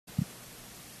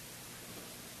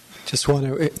Just want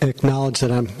to acknowledge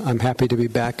that I'm happy to be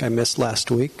back. I missed last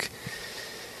week.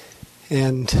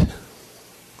 And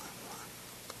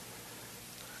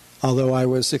although I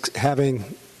was having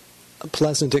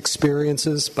pleasant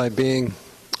experiences by being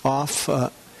off,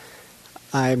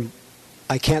 I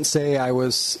can't say I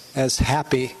was as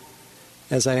happy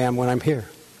as I am when I'm here.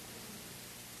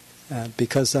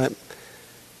 Because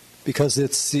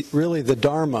it's really the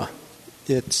Dharma.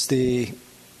 It's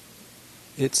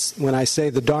when I say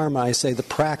the Dharma, I say the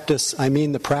practice. I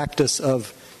mean the practice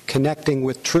of connecting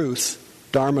with truth.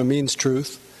 Dharma means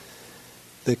truth.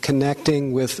 The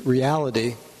connecting with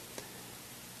reality.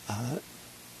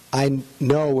 I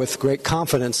know with great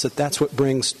confidence that that's what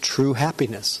brings true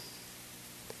happiness.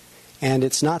 And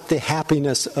it's not the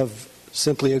happiness of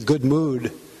simply a good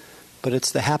mood, but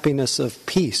it's the happiness of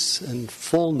peace and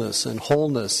fullness and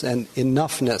wholeness and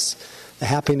enoughness, the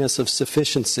happiness of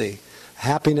sufficiency,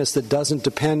 happiness that doesn't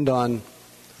depend on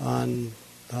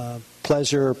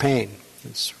pleasure or pain.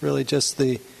 It's really just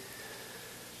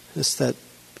that,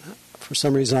 for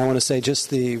some reason I want to say, just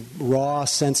the raw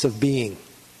sense of being.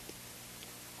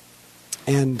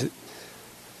 And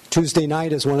Tuesday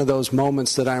night is one of those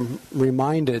moments that I'm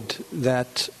reminded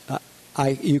that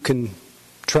you can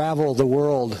travel the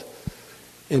world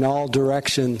in all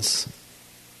directions,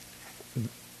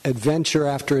 adventure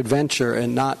after adventure,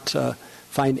 and not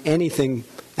find anything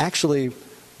actually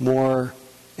more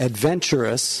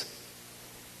adventurous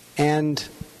and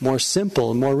more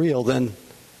simple and more real than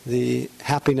the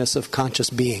happiness of conscious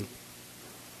being.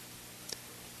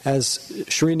 As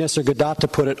Sri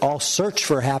Nisargadatta put it, all search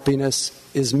for happiness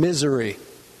is misery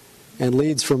and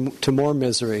leads to more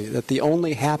misery. That the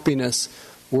only happiness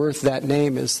worth that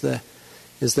name is the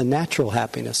natural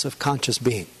happiness of conscious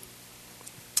being.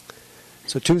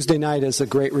 So Tuesday night is a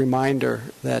great reminder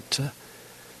that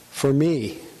for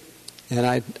me, and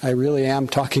I really am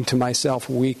talking to myself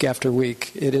week after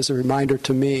week, it is a reminder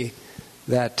to me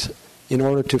that in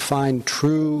order to find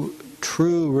true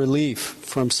relief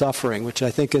from suffering, which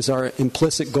I think is our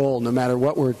implicit goal no matter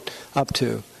what we're up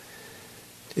to,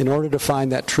 in order to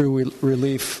find that true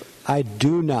relief, I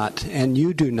do not, and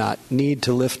you do not, need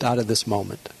to lift out of this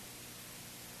moment.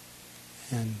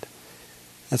 And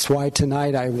that's why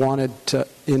tonight I wanted to,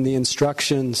 in the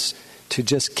instructions, to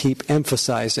just keep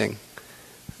emphasizing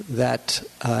that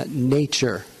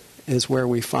nature is where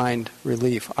we find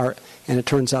relief. And it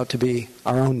turns out to be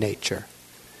our own nature.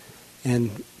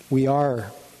 And we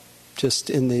are just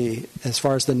as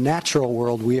far as the natural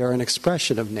world, we are an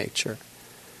expression of nature.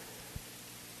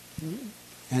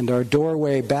 And our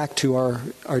doorway back to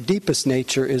our deepest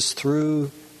nature is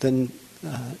through the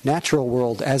natural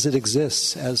world as it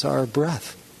exists, as our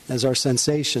breath, as our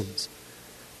sensations,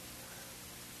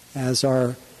 as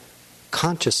our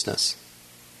consciousness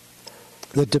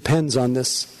that depends on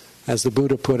this, as the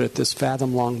Buddha put it, this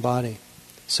fathom-long body.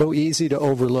 So easy to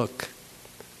overlook.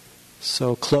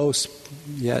 So close,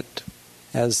 yet,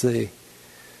 as the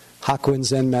Hakuin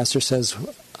Zen master says,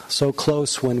 so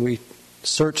close when we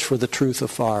search for the truth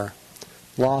afar.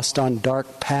 Lost on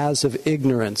dark paths of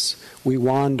ignorance, we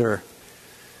wander,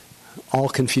 all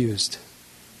confused.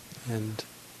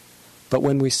 But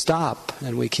when we stop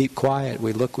and we keep quiet,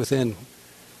 we look within,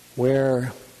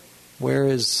 where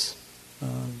is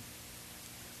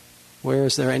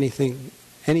there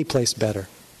any place better?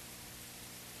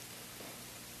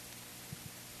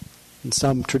 In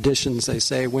some traditions they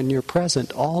say, when you're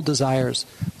present, all desires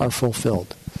are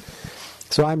fulfilled.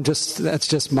 So that's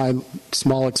just my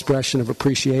small expression of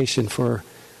appreciation for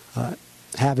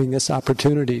having this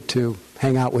opportunity to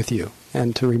hang out with you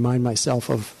and to remind myself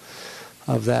of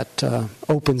that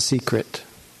open secret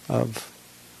of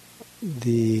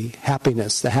the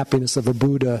happiness of a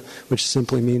Buddha, which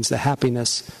simply means the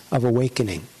happiness of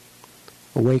awakening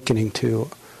to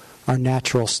our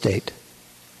natural state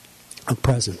of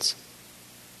presence.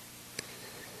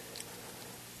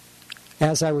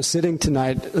 As I was sitting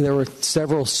tonight, there were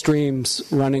several streams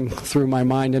running through my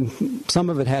mind, and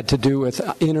some of it had to do with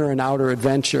inner and outer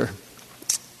adventure.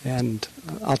 And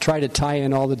I'll try to tie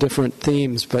in all the different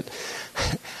themes, but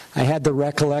I had the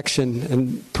recollection,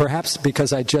 and perhaps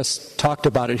because I just talked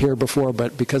about it here before,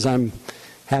 but because I'm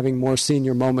having more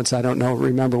senior moments, I don't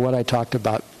remember what I talked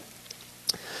about.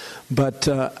 But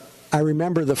I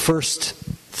remember the first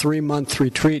 3-month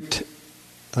retreat,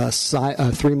 a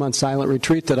 3-month silent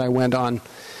retreat that I went on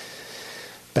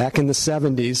back in the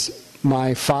 70s.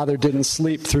 My father didn't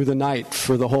sleep through the night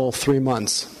for the whole 3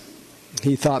 months.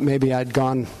 He thought maybe I'd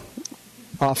gone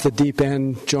off the deep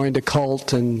end, joined a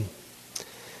cult, and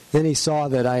then he saw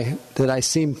that I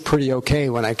seemed pretty okay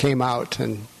when I came out,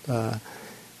 and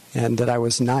that I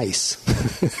was nice.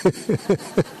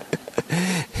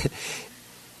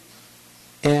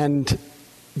 And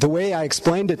the way I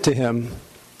explained it to him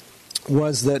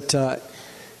was that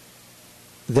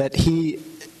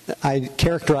I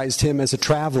characterized him as a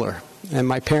traveler, and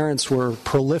my parents were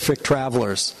prolific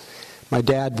travelers. My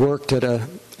dad worked at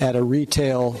a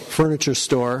retail furniture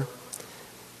store.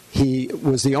 He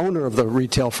was the owner of the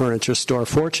retail furniture store,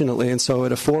 fortunately, and so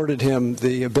it afforded him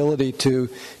the ability to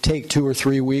take 2 or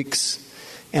 3 weeks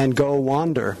and go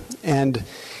wander. And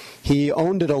he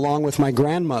owned it along with my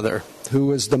grandmother, who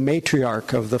was the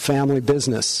matriarch of the family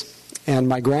business. And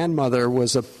my grandmother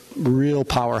was a real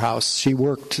powerhouse. She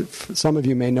worked, some of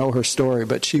you may know her story,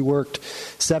 but she worked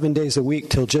 7 days a week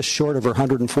till just short of her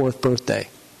 104th birthday.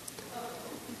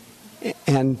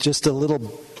 And just a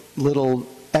little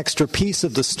extra piece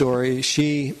of the story,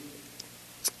 she,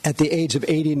 at the age of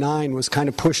 89, was kind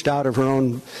of pushed out of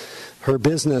her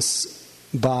business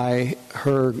by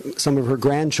some of her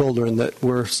grandchildren that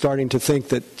were starting to think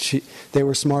that they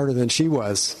were smarter than she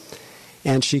was.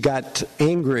 And she got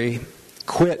angry,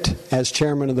 quit as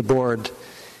chairman of the board,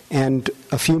 and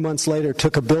a few months later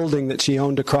took a building that she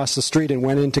owned across the street and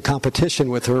went into competition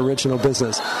with her original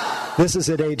business. This is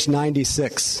at age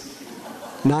 96.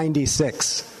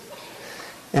 96.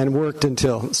 And worked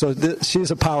until. So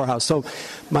she's a powerhouse. So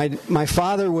my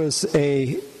father was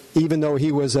even though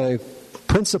he was a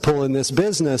principal in this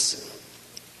business,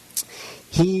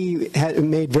 he had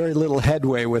made very little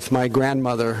headway with my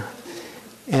grandmother.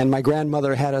 And my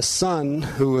grandmother had a son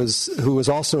who was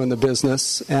also in the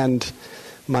business, and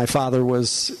my father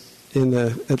was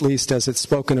at least as it's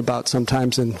spoken about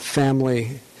sometimes in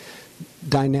family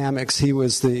dynamics, he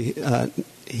was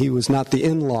not the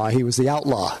in-law, he was the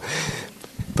outlaw.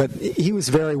 But he was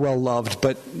very well loved,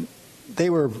 but they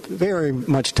were very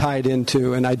much tied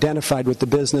into and identified with the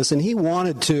business, and he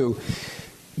wanted to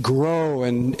grow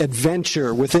and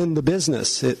adventure within the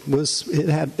business. It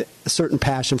had a certain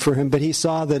passion for him, but he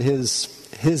saw that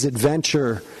his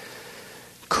adventure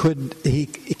he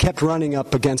kept running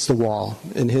up against the wall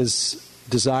in his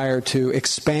desire to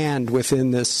expand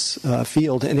within this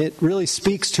field. And it really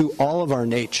speaks to all of our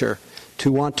nature,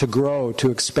 to want to grow,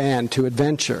 to expand, to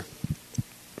adventure.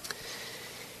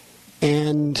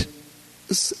 And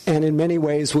in many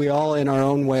ways, we all, in our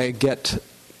own way,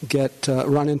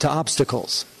 run into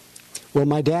obstacles. Well,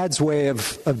 my dad's way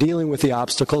of dealing with the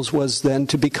obstacles was then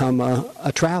to become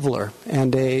a traveler,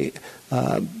 and he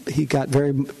got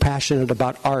very passionate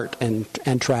about art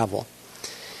and travel.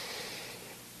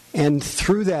 And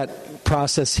through that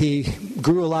process, he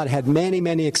grew a lot, had many,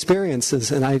 many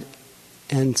experiences,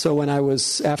 and so when I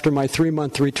was, after my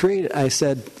 3-month retreat, I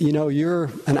said, you're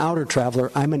an outer traveler,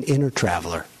 I'm an inner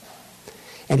traveler.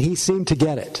 And he seemed to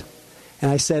get it. And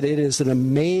I said, it is an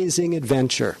amazing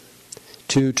adventure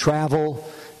to travel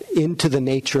into the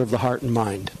nature of the heart and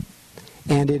mind.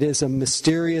 And it is a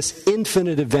mysterious,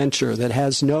 infinite adventure that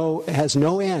has no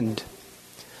end,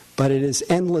 but it is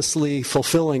endlessly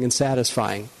fulfilling and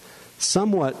satisfying.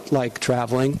 Somewhat like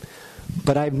traveling,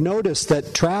 but I've noticed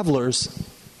that travelers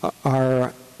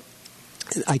I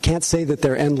can't say that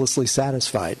they're endlessly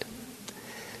satisfied.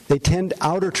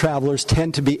 Outer travelers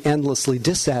tend to be endlessly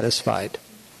dissatisfied.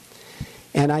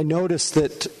 And I noticed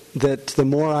that the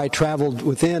more I traveled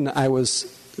within, I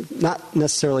was not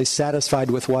necessarily satisfied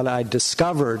with what I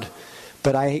discovered,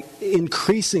 but I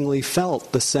increasingly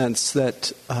felt the sense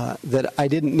that I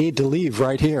didn't need to leave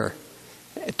right here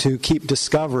to keep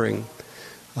discovering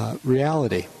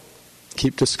reality,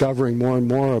 keep discovering more and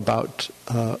more about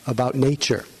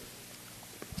nature.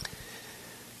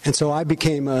 And so I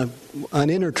became an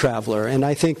inner traveler, and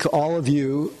I think all of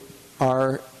you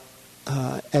are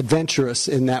adventurous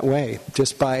in that way,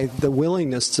 just by the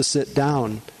willingness to sit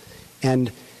down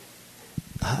and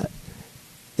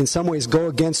in some ways go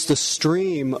against the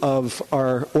stream of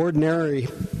our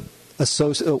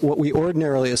what we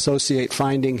ordinarily associate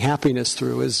finding happiness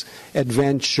through is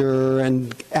adventure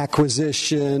and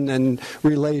acquisition and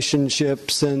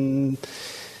relationships and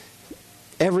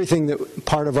everything that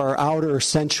part of our outer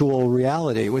sensual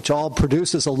reality, which all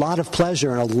produces a lot of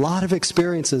pleasure and a lot of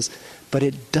experiences, but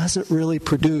it doesn't really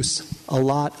produce a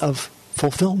lot of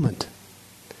fulfillment.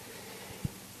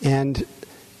 And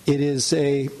it is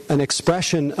an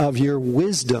expression of your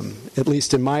wisdom, at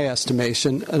least in my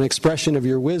estimation, an expression of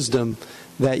your wisdom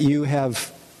that you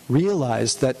have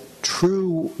realized that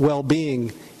true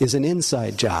well-being is an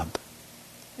inside job.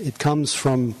 It comes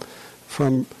from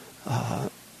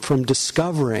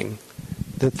discovering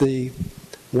that the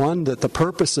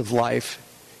purpose of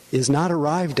life is not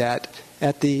arrived at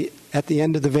the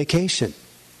end of the vacation.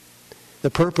 The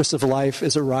purpose of life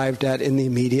is arrived at in the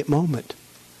immediate moment.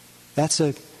 That's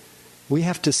we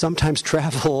have to sometimes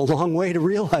travel a long way to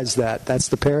realize that. That's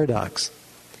the paradox.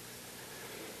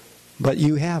 But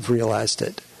you have realized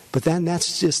it. But then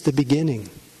that's just the beginning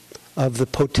of the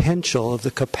potential, of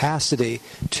the capacity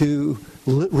to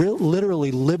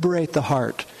literally liberate the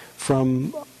heart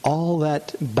from all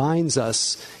that binds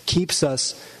us, keeps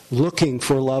us looking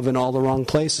for love in all the wrong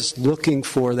places, looking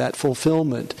for that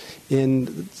fulfillment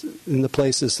in the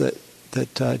places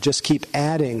that just keep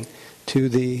adding to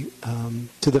the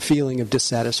feeling of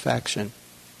dissatisfaction.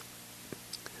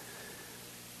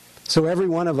 So every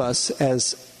one of us,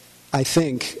 as I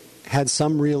think, had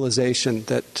some realization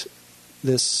that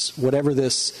whatever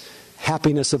this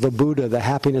happiness of a Buddha, the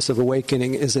happiness of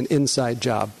awakening, is an inside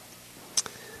job.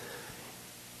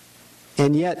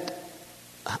 And yet,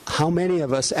 how many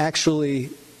of us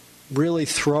actually really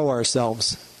throw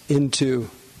ourselves into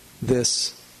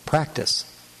this practice?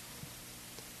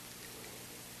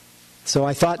 So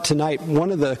I thought tonight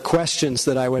one of the questions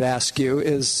that I would ask you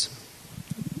is,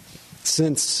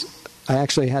 since I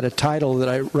actually had a title that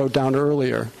I wrote down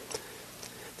earlier,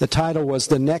 the title was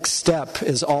 "The Next Step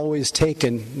is Always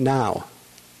Taken Now."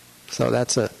 So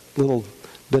that's a little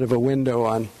bit of a window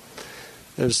on,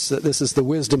 this is the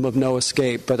wisdom of no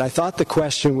escape. But I thought the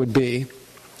question would be,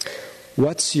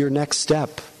 what's your next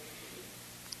step?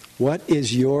 What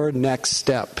is your next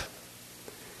step?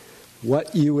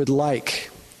 What you would like?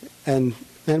 And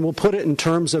we'll put it in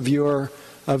terms of your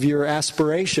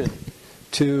aspiration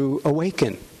to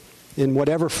awaken in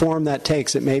whatever form that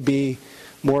takes. It may be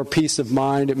more peace of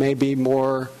mind, it may be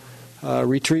more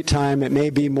retreat time, it may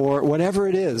be more, whatever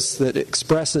it is that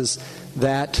expresses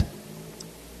that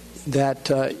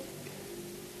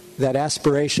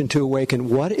aspiration to awaken.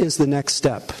 What is the next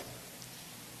step?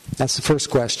 That's the first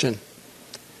question.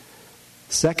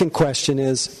 Second question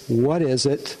is, what is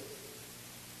it?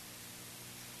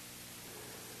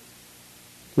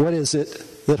 What is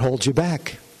it that holds you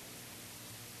back?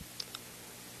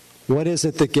 What is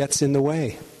it that gets in the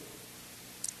way?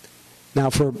 Now,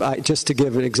 just to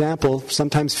give an example,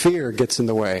 sometimes fear gets in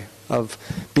the way of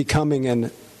becoming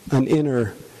an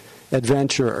inner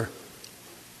adventurer,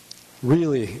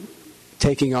 really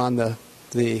taking on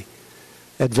the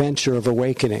adventure of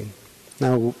awakening.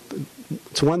 Now,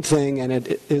 it's one thing, and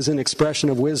it is an expression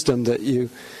of wisdom that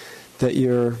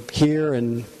you're here,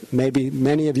 and maybe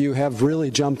many of you have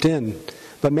really jumped in,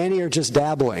 but many are just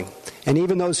dabbling. And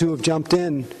even those who have jumped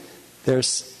in,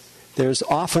 there's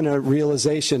often a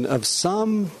realization of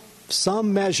some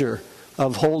measure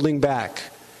of holding back,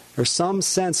 or some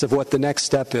sense of what the next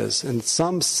step is, and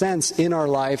some sense in our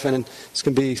life, and it's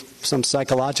going to be some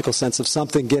psychological sense of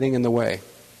something getting in the way.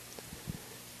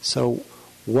 So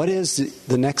what is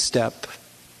the next step,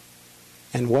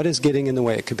 and what is getting in the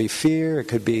way? It could be fear, it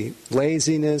could be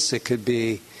laziness, it could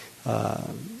be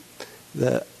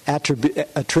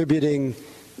attributing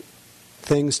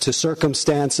things to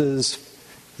circumstances.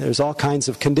 There's all kinds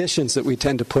of conditions that we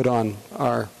tend to put on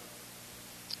our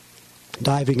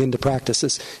diving into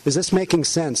practices. Is this making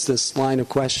sense, this line of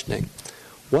questioning?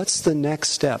 What's the next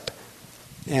step?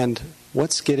 And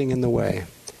what's getting in the way?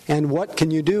 And what can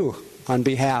you do on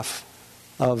behalf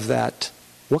of that?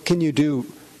 What can you do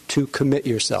to commit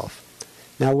yourself?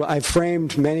 Now, I've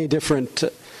framed many different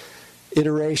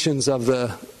iterations of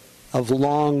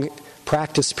long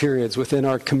practice periods within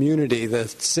our community,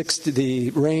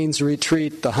 the Rains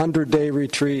Retreat, the 100-day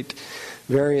retreat,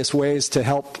 various ways to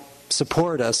help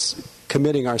support us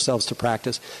committing ourselves to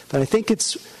practice. But I think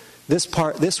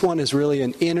this one is really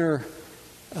an inner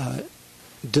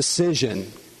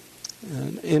decision,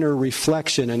 an inner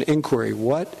reflection and inquiry.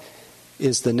 What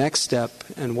is the next step,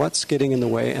 and what's getting in the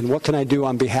way, and what can I do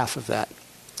on behalf of that?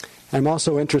 I'm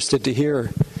also interested to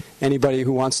hear anybody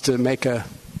who wants to make a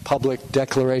public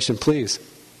declaration, please.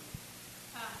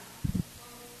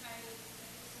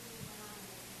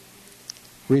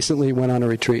 Recently went on a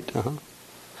retreat.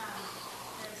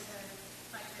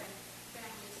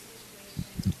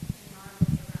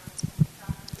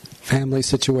 Family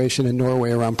situation in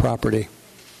Norway around property.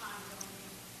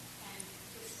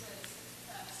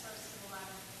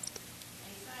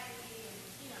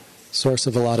 Source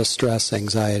of a lot of stress,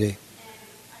 anxiety.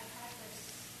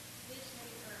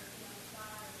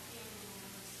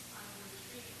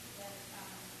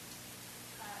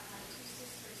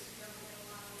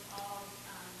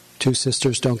 Two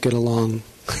sisters don't get along.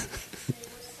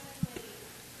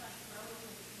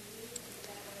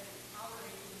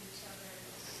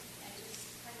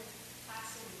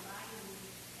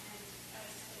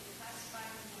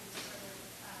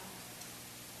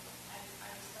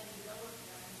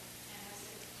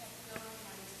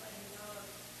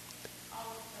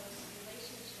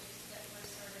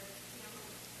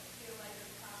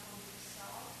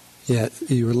 Yeah,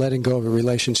 you were letting go of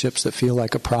relationships that feel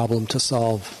like a problem to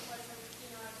solve.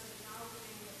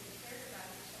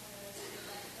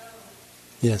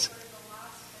 Yes.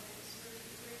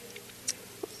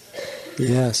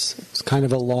 Yes, it's kind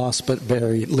of a loss, but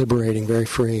very liberating, very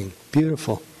freeing.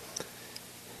 Beautiful.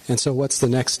 And so what's the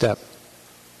next step?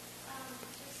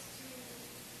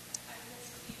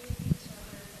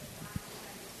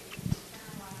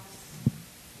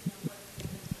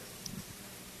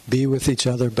 Be with each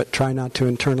other, but try not to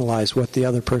internalize what the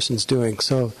other person's doing.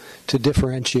 So to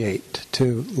differentiate,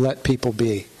 to let people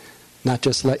be. Not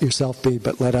just let yourself be,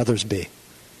 but let others be.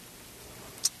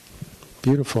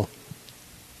 Beautiful.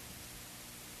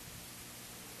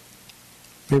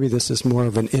 Maybe this is more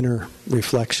of an inner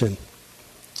reflection.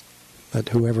 But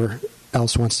whoever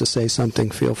else wants to say something,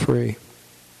 feel free.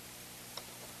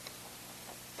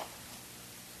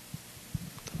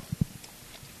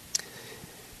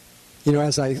 You know,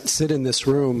 as I sit in this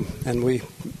room and we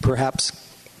perhaps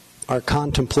are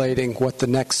contemplating what the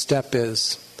next step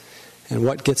is and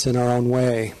what gets in our own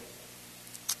way,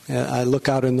 I look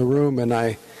out in the room and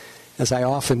as I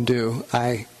often do,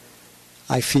 I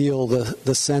feel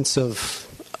the sense of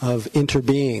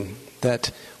interbeing,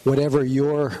 that whatever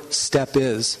your step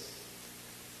is,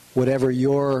 whatever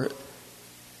your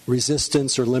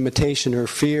resistance or limitation or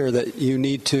fear that you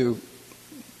need to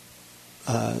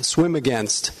swim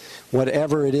against,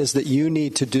 whatever it is that you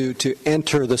need to do to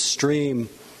enter the stream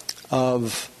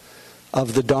of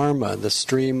the Dharma, the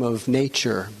stream of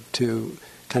nature, to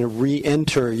kind of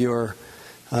re-enter your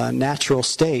natural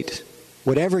state,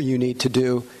 whatever you need to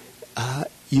do,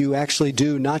 you actually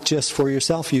do not just for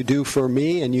yourself, you do for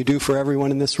me and you do for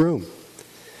everyone in this room.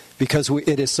 Because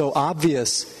it is so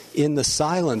obvious in the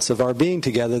silence of our being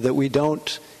together that we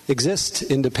don't exist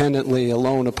independently,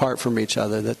 alone, apart from each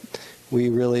other, that we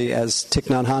really, as Thich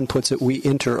Nhat Hanh puts it, we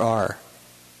inter-are.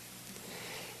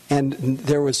 And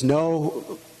there was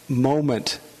no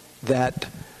moment that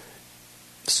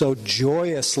so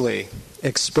joyously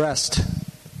expressed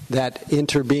that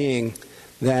interbeing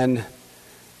than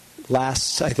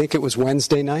last, I think it was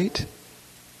Wednesday night.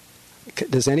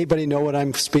 Does anybody know what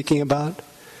I'm speaking about?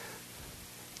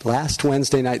 Last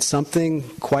Wednesday night, something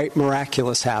quite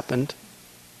miraculous happened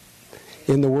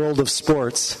in the world of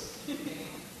sports.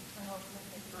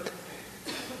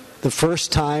 The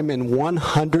first time in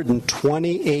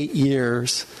 128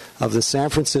 years of the San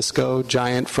Francisco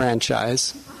Giant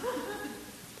franchise,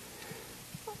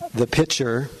 the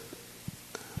pitcher,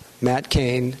 Matt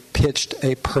Cohn, pitched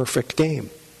a perfect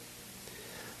game.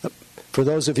 For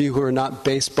those of you who are not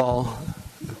baseball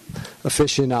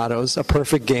aficionados, a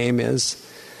perfect game is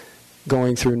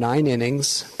going through 9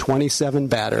 innings, 27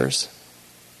 batters,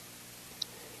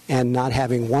 and not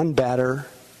having one batter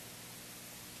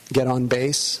get on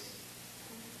base,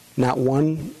 not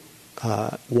one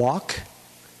walk,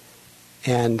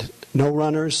 and no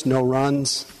runners, no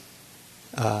runs,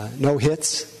 no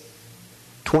hits,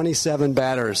 27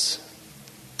 batters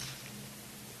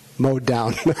mowed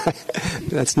down.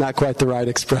 That's not quite the right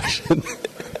expression.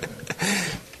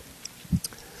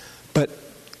 But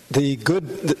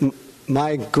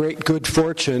my great good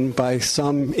fortune, by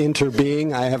some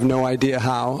interbeing, I have no idea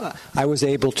how, I was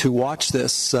able to watch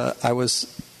this. I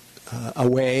was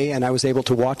away, and I was able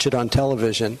to watch it on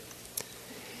television,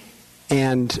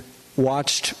 and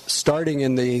watched, starting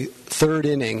in the 3rd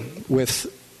inning, with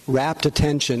rapt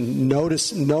attention,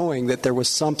 knowing that there was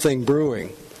something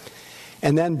brewing.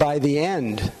 And then by the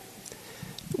end,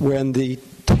 when the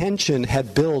tension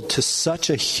had built to such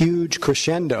a huge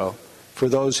crescendo, for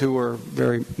those who were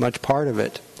very much part of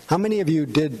it, how many of you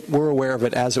were aware of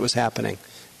it as it was happening?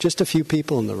 Just a few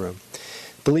people in the room.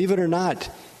 Believe it or not,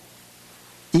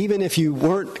 even if you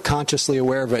weren't consciously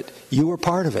aware of it, you were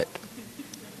part of it.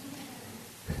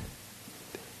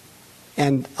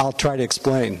 And I'll try to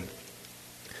explain.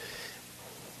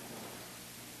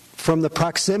 From the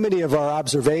proximity of our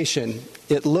observation,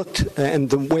 it looked, and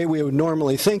the way we would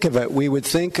normally think of it, we would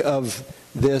think of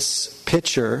this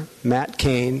pitcher, Matt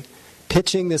Cohn,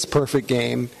 pitching this perfect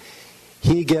game.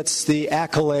 He gets the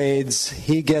accolades,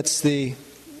 he gets the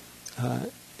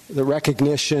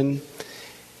recognition,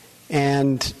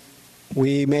 and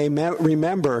we may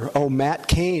remember, Matt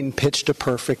Cohn pitched a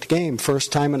perfect game,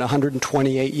 first time in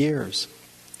 128 years.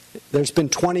 There's been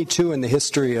 22 in the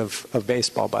history of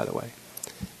baseball, by the way,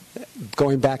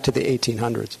 going back to the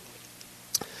 1800s.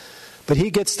 But he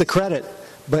gets the credit.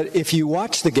 But if you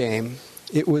watch the game,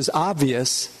 it was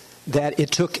obvious that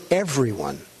it took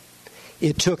everyone.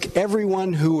 It took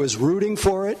everyone who was rooting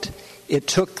for it. It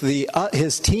took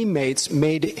his teammates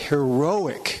made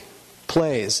heroic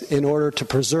plays in order to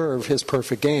preserve his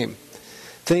perfect game.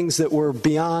 things that were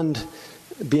beyond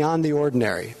the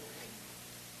ordinary.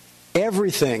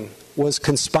 Everything was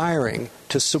conspiring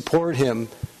to support him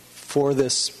for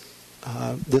this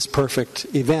perfect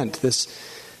event,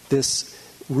 this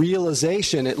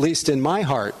realization, at least in my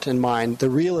heart and mind, the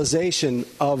realization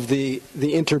of the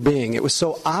interbeing. It was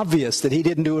so obvious that he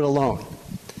didn't do it alone.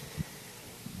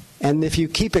 And if you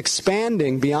keep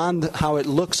expanding beyond how it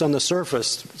looks on the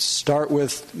surface, start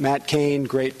with Matt Cohn,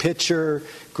 great pitcher,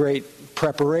 great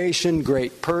preparation,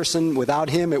 great person.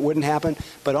 Without him, it wouldn't happen.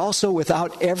 But also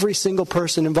without every single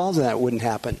person involved in that, it wouldn't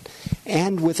happen.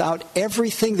 And without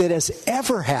everything that has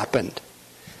ever happened,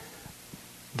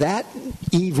 that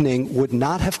evening would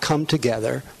not have come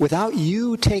together. Without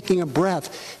you taking a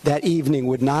breath, that evening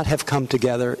would not have come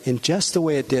together in just the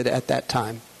way it did at that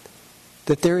time.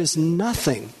 That there is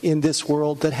nothing in this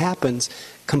world that happens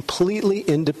completely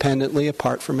independently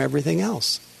apart from everything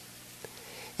else.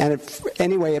 And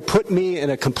anyway, it put me in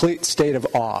a complete state of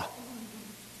awe.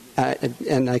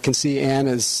 And I can see Anne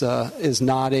is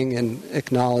nodding in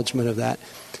acknowledgement of that.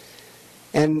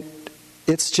 And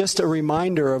it's just a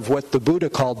reminder of what the Buddha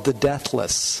called the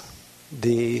deathless,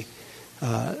 the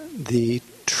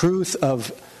truth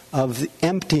of the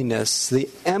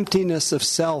emptiness of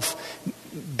self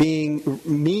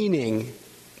meaning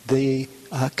the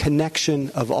connection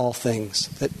of all things,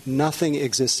 that nothing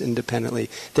exists independently.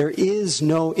 There is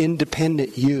no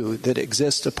independent you that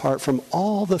exists apart from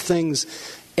all the things,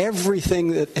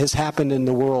 everything that has happened in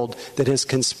the world that has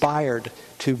conspired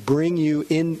to bring you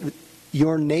in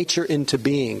your nature into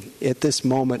being at this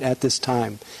moment, at this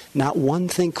time. Not one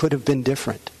thing could have been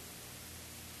different.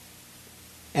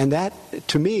 And that,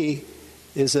 to me,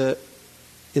 is a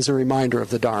reminder of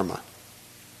the Dharma,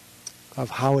 of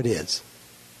how it is.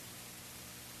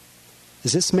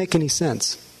 Does this make any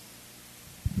sense?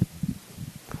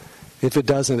 If it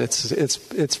doesn't,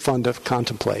 it's fun to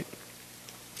contemplate.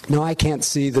 No, I can't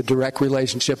see the direct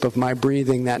relationship of my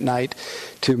breathing that night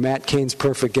to Matt Cohn's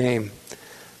perfect game.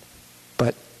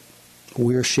 But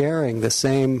we're sharing the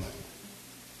same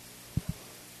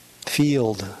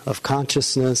field of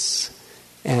consciousness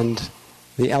and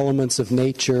the elements of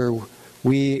nature.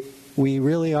 We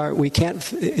really are. We can't.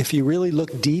 If you really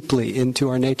look deeply into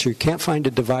our nature, you can't find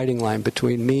a dividing line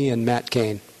between me and Matt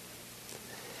Cohn.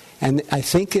 And I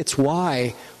think it's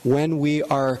why when we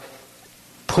are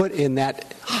put in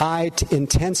that high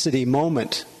intensity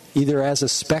moment, either as a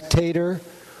spectator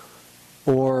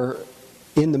or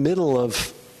in the middle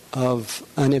of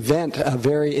an event, a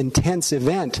very intense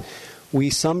event, we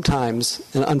sometimes,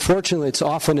 and unfortunately it's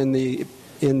often in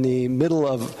the middle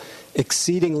of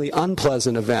exceedingly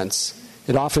unpleasant events.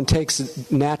 It often takes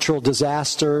natural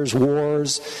disasters,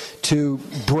 wars, to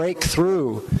break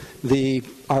through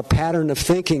our pattern of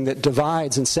thinking that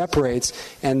divides and separates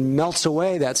and melts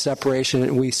away that separation,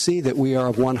 and we see that we are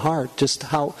of one heart, just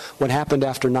what happened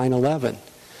after 9/11.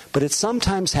 But it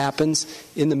sometimes happens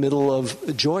in the middle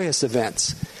of joyous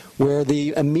events, where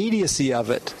the immediacy of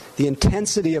it, the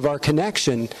intensity of our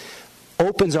connection,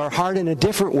 opens our heart in a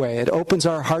different way. It opens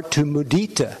our heart to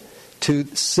mudita, to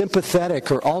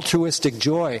sympathetic or altruistic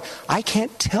joy. I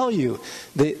can't tell you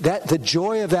the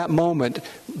joy of that moment,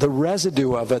 the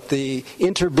residue of it, the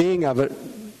interbeing of it,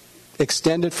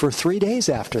 extended for 3 days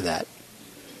after that.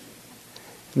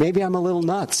 Maybe I'm a little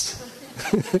nuts.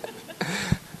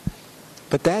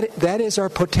 But that is our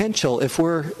potential if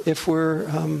we're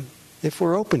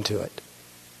open to it.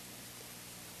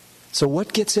 So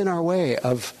what gets in our way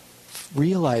of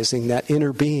realizing that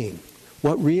inner being?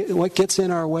 What gets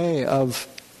in our way of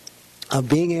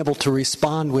being able to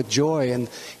respond with joy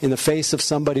in the face of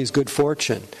somebody's good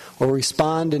fortune, or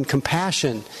respond in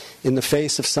compassion in the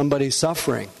face of somebody's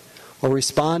suffering, or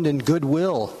respond in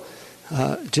goodwill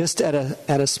just at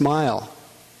a smile?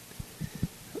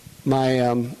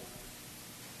 My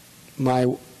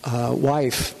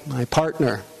wife, my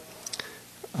partner,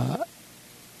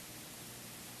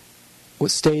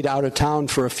 stayed out of town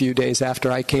for a few days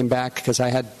after I came back because I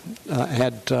had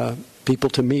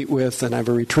people to meet with, and I have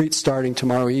a retreat starting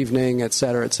tomorrow evening,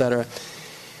 etc., etc.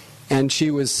 And she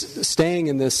was staying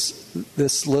in this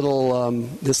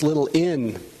little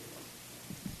inn,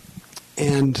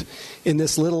 and in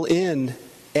this little inn,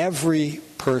 every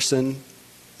person,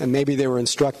 and maybe they were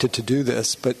instructed to do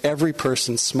this, but every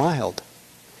person smiled.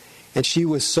 And she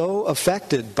was so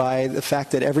affected by the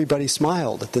fact that everybody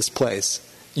smiled at this place,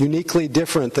 uniquely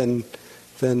different than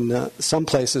some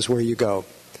places where you go.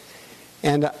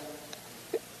 And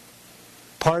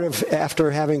part of,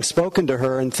 after having spoken to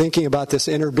her and thinking about this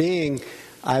inner being,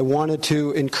 I wanted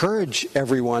to encourage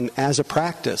everyone as a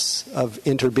practice of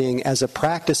interbeing, as a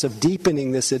practice of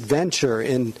deepening this adventure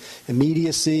in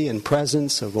immediacy and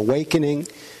presence, of awakening,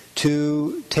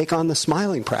 to take on the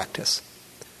smiling practice.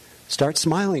 Start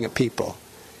smiling at people.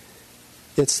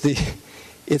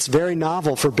 It's very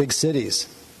novel for big cities.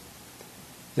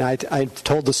 Now, I've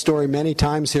told the story many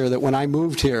times here that when I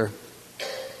moved here,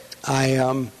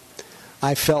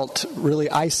 I felt really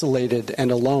isolated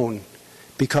and alone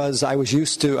because I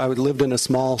lived in a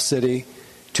small city,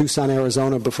 Tucson,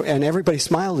 Arizona, before, and everybody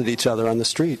smiled at each other on the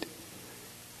street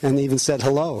and even said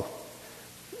hello.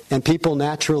 And people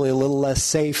naturally a little less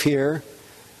safe here,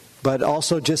 but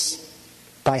also just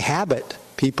by habit,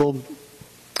 people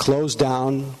close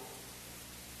down,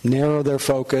 narrow their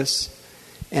focus,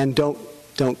 and don't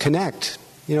connect.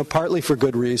 Partly for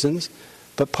good reasons,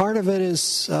 but part of it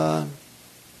is a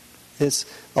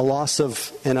loss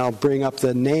of, and I'll bring up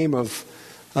the name of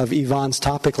Yvonne's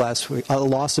topic last week, a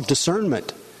loss of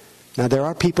discernment. Now, there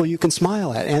are people you can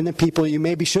smile at, and the people you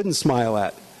maybe shouldn't smile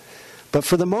at. But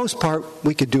for the most part,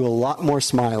 we could do a lot more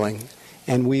smiling,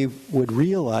 and we would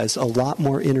realize a lot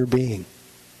more inner being,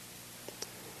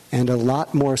 and a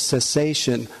lot more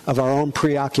cessation of our own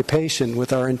preoccupation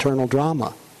with our internal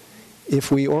drama,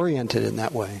 if we orient it in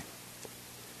that way.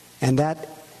 And that,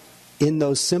 in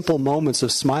those simple moments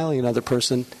of smiling at another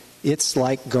person, it's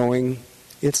like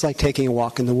taking a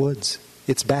walk in the woods.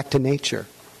 It's back to nature.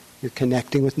 You're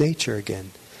connecting with nature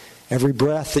again. Every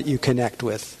breath that you connect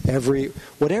with,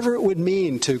 whatever it would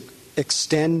mean to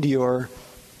extend your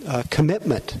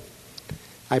commitment.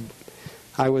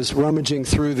 I was rummaging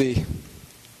through I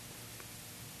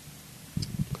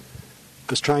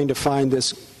was trying to find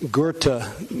this Goethe,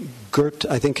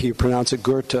 I think you pronounce it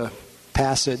Goethe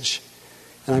passage,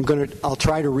 and I'll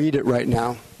try to read it right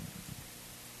now,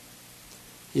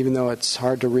 even though it's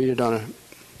hard to read it on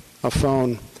a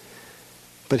phone.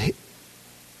 But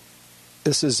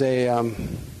this is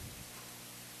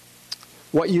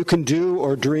what you can do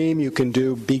or dream you can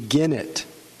do, begin it.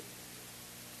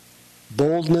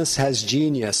 Boldness has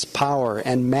genius, power,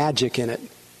 and magic in it.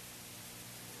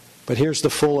 But here's the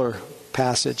fuller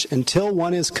passage. Until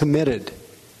one is committed,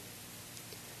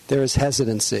 there is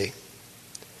hesitancy,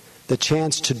 the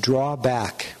chance to draw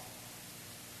back.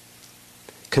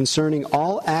 Concerning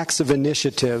all acts of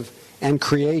initiative and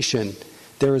creation,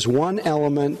 there is one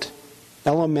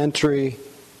elementary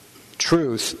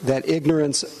truth, that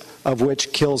ignorance of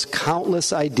which kills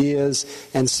countless ideas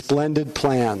and splendid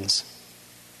plans.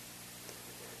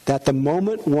 That the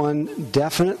moment one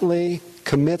definitely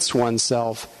commits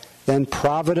oneself, then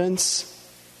providence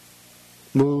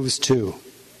moves too.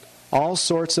 All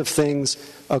sorts of things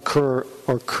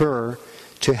occur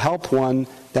to help one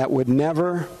that would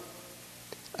never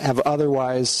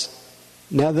otherwise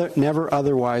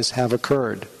have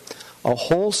occurred. A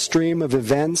whole stream of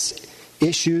events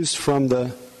issues from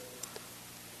the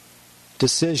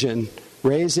decision,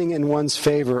 raising in one's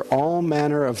favor all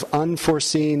manner of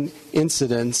unforeseen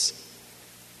incidents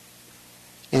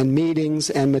and meetings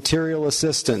and material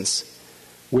assistance,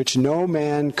 which no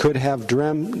man could have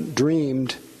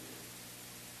dreamed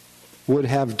would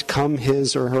have come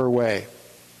his or her way.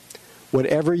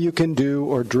 Whatever you can do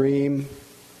or dream,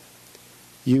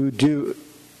 you do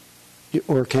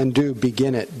or can do,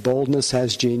 begin it. Boldness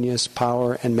has genius,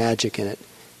 power, and magic in it.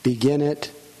 Begin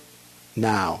it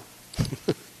now.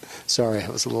 Sorry, it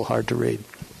was a little hard to read.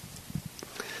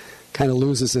 Kind of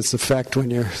loses its effect when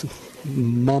you're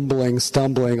mumbling,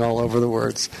 stumbling all over the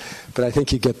words. But I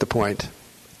think you get the point.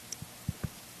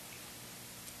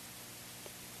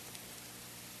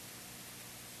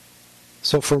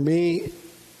 So for me,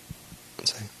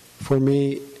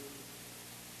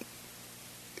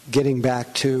 getting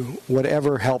back to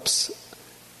whatever helps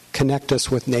connect us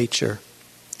with nature,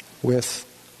 with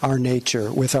our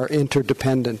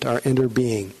interdependent, our inner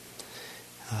being.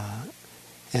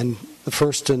 And the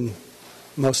first and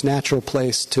most natural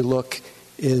place to look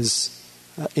is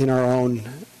in our own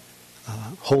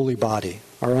holy body,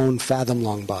 our own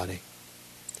fathom-long body,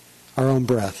 our own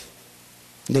breath,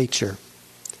 nature.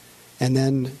 And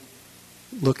then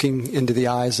looking into the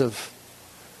eyes of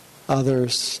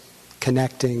others,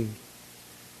 connecting,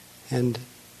 and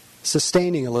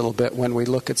sustaining a little bit when we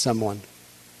look at someone.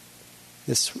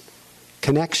 This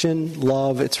connection,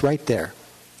 love, it's right there.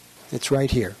 It's right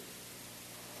here.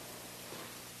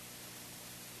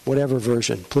 Whatever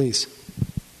version, please.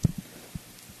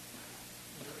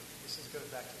 This goes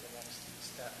back to the next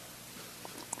step.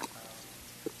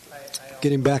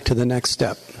 Getting back to the next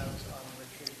step. I was on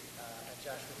retreat, at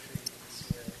Josh retreat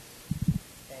this year,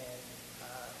 and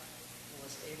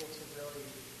was able to really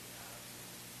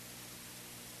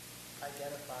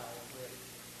identify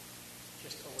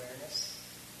just awareness,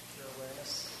 pure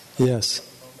awareness. Yes. Of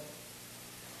the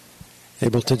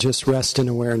moment. Able to just rest in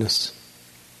awareness.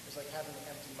 It's like having an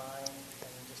empty mind and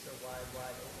just a wide,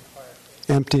 wide open heart.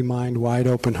 Empty mind, wide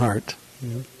open heart.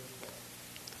 Mm-hmm.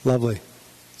 Lovely.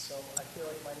 So I feel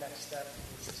like my next step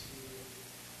is to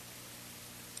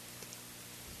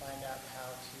find out how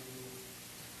to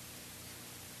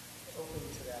open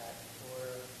to that or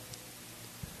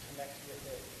connect with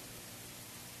it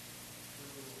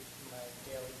through my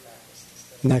daily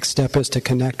practice. Next step is to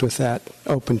connect with that,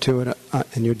 open to it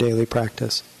in your daily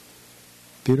practice.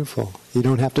 Beautiful. You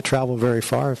don't have to travel very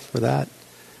far for that,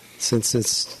 since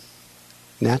it's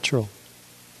natural.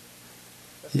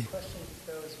 But the question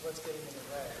though is what's getting in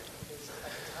the way? Because at the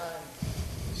time it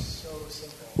was so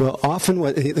simple. Well, often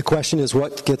the question is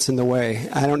what gets in the way.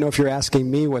 I don't know if you're asking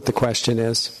me what the question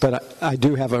is, but I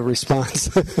do have a response.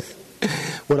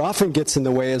 What often gets in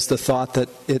the way is the thought that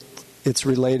it's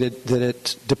related, that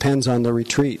it depends on the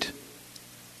retreat.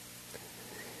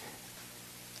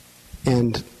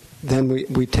 And then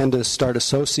we tend to start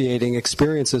associating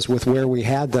experiences with where we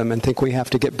had them and think we have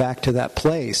to get back to that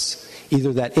place,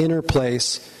 either that inner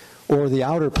place or the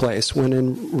outer place, when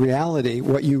in reality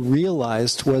what you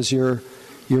realized was your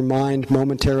mind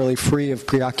momentarily free of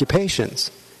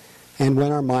preoccupations. And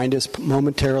when our mind is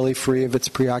momentarily free of its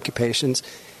preoccupations,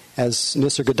 as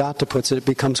Nisargadatta puts it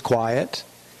becomes quiet.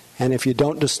 And if you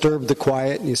don't disturb the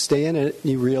quiet and you stay in it,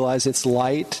 you realize it's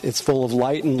light, it's full of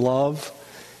light and love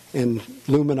and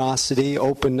luminosity,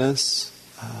 openness,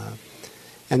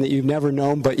 and that you've never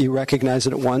known, but you recognize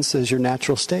it at once as your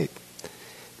natural state.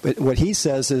 But what he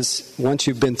says is, once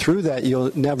you've been through that,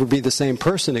 you'll never be the same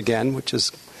person again, which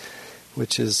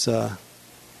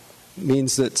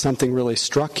means that something really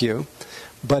struck you.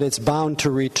 But it's bound to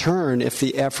return if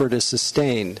the effort is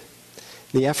sustained.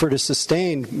 The effort is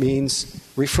sustained means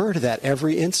refer to that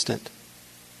every instant.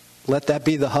 Let that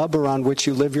be the hub around which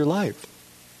you live your life.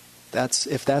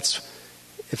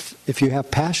 If you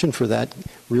have passion for that,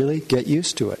 really get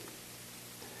used to it.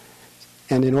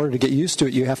 And in order to get used to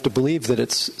it, you have to believe that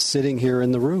it's sitting here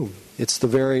in the room. It's the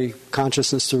very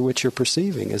consciousness through which you're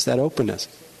perceiving, is that openness.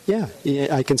 Yeah,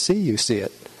 I can see you see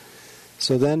it.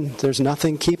 So then there's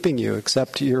nothing keeping you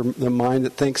except the mind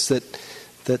that thinks that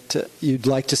you'd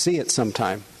like to see it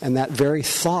sometime. And that very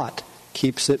thought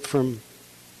keeps it from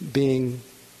being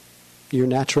your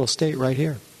natural state right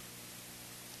here,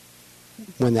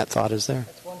 when that thought is there.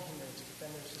 That's one hindrance, but then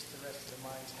there's just the rest of the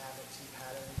mind's habits and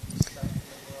patterns and stuff in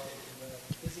the world and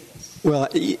the busyness. Well,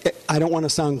 I don't want to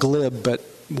sound glib, but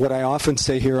what I often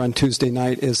say here on Tuesday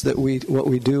night is that what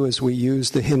we do is we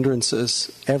use the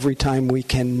hindrances every time we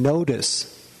can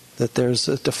notice that there's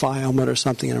a defilement or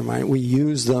something in our mind. We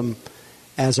use them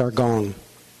as our gong.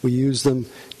 We use them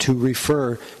to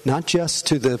refer not just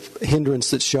to the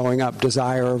hindrance that's showing up,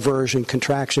 desire, aversion,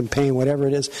 contraction, pain, whatever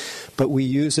it is, but we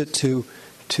use it to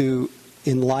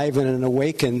enliven and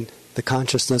awaken the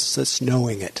consciousness that's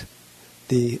knowing it,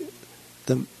 the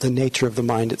nature of the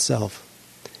mind itself.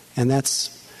 And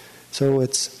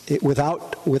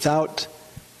without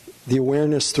the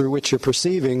awareness through which you're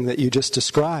perceiving that you just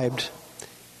described,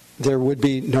 there would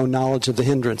be no knowledge of the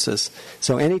hindrances.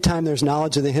 So anytime there's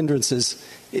knowledge of the hindrances,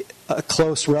 a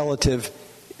close relative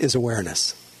is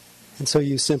awareness. And so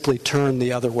you simply turn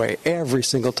the other way every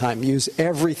single time. Use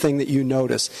everything that you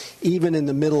notice, even in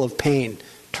the middle of pain,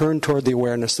 turn toward the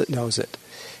awareness that knows it.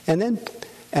 And then,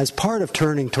 as part of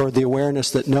turning toward the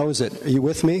awareness that knows it, are you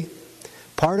with me?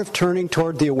 Part of turning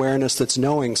toward the awareness that's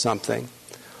knowing something,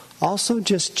 also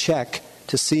just check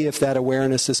to see if that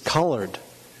awareness is colored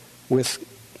with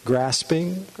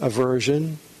grasping,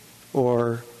 aversion,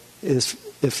 or if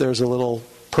there's a little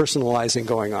personalizing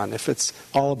going on, if it's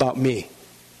all about me.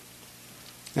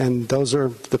 And those are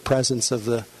the presence of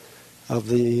the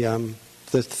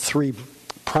three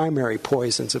primary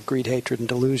poisons of greed, hatred, and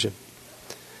delusion.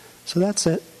 So that's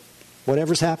it.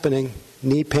 Whatever's happening,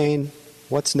 knee pain,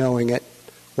 what's knowing it?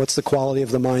 What's the quality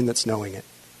of the mind that's knowing it?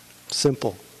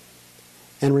 Simple.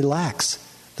 And relax.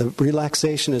 The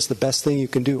relaxation is the best thing you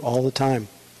can do all the time.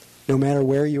 No matter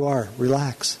where you are,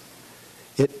 relax.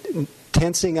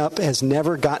 Tensing up has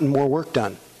never gotten more work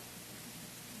done.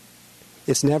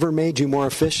 It's never made you more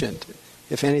efficient,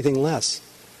 if anything less.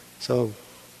 So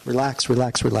relax,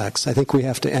 relax, relax. I think we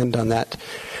have to end on that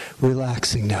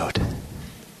relaxing note.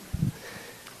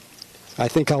 I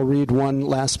think I'll read one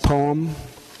last poem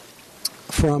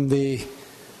from the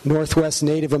Northwest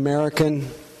Native American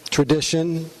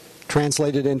tradition,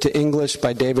 translated into English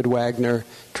by David Wagner,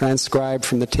 transcribed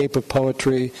from the tape of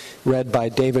poetry read by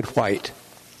David White,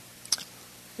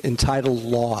 entitled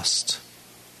Lost.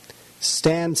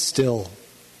 Stand still,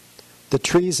 The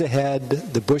trees ahead,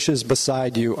 the bushes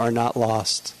beside you are not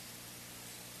lost.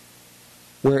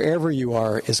 Wherever you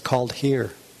are is called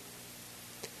here.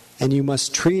 And you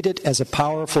must treat it as a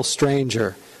powerful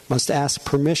stranger, must ask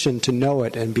permission to know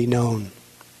it and be known.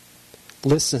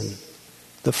 Listen,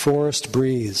 the forest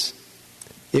breeze.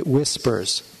 It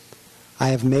whispers, I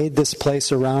have made this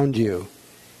place around you.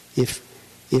 If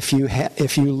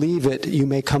you leave it, you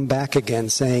may come back again,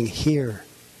 saying, here.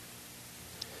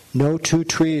 No two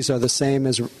trees are the same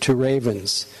as to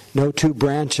ravens, no two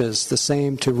branches the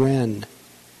same to wren.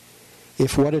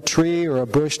 If what a tree or a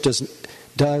bush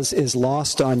does is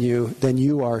lost on you, then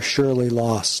you are surely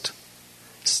lost.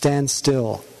 Stand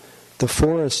still. The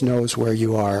forest knows where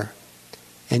you are,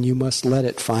 and you must let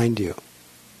it find you.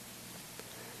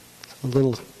 A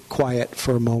little quiet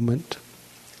for a moment,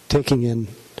 taking in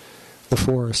the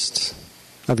forests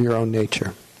of your own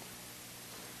nature.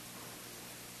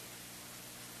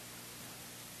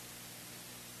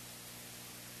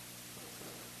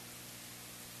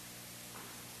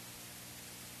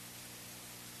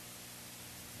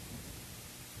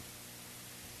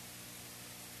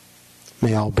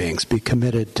 May all beings be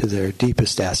committed to their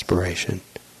deepest aspiration.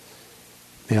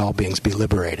 May all beings be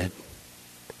liberated.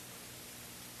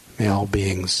 May all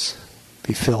beings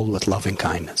be filled with loving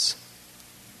kindness.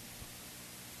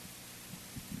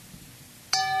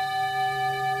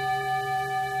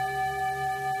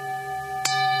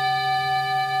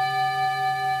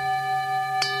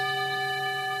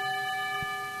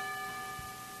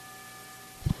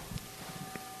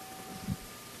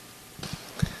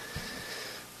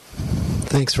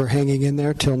 Thanks for hanging in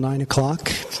there till 9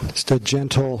 o'clock. Just a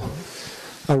gentle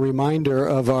reminder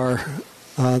of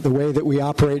the way that we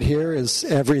operate here is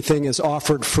everything is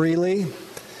offered freely.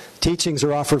 Teachings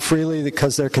are offered freely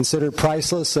because they're considered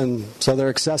priceless, and so they're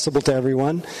accessible to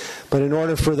everyone. But in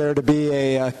order for there to be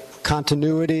a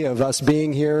continuity of us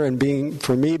being here and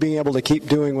for me being able to keep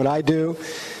doing what I do,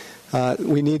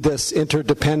 we need this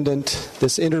interdependent,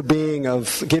 this inner being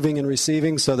of giving and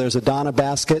receiving. So there's a Dharma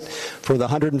basket for the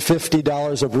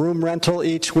 $150 of room rental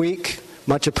each week.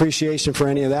 Much appreciation for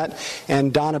any of that.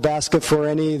 And Dharma basket for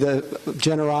any of the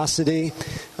generosity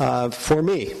for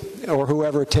me or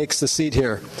whoever takes the seat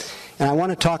here. And I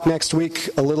want to talk next week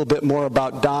a little bit more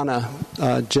about Dana,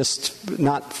 just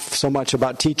not so much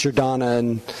about teacher Dana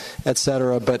and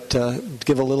etc., but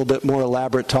give a little bit more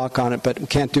elaborate talk on it, but we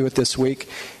can't do it this week.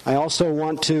 I also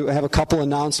want to have a couple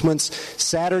announcements.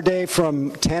 Saturday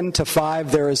from 10 to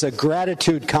 5, there is a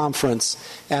gratitude conference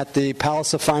at the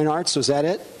Palace of Fine Arts. Was that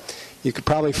it? You could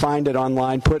probably find it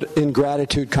online. Put in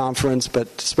gratitude conference, but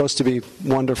it's supposed to be a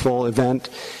wonderful event.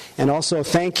 And also,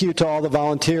 thank you to all the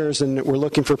volunteers, and we're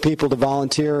looking for people to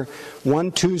volunteer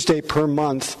one Tuesday per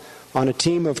month on a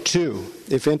team of 2.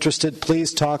 If interested,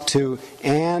 please talk to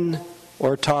Ann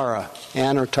or Tara.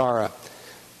 And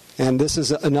this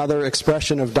is another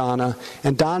expression of Dana.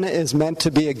 And Dana is meant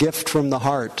to be a gift from the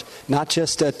heart, not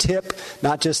just a tip,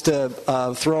 not just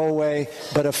a throwaway,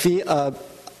 but a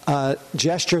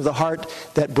gesture of the heart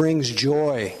that brings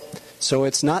joy. So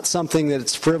it's not something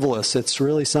that's frivolous. It's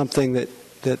really something that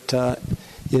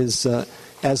is,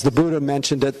 as the Buddha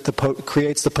mentioned it,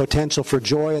 creates the potential for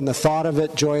joy in the thought of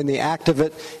it, joy in the act of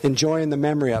it, and joy in the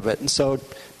memory of it. And so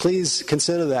please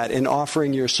consider that in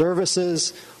offering your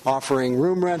services, offering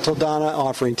room rental dana,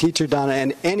 offering teacher dana,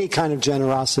 and any kind of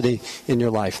generosity in your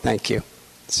life. Thank you.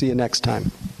 See you next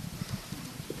time.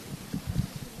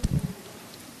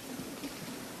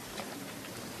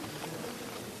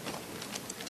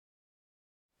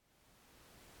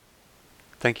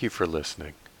 Thank you for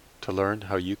listening. To learn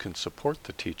how you can support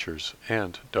the teachers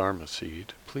and Dharma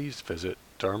Seed, please visit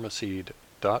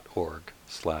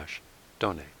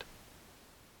dharmaseed.org/donate.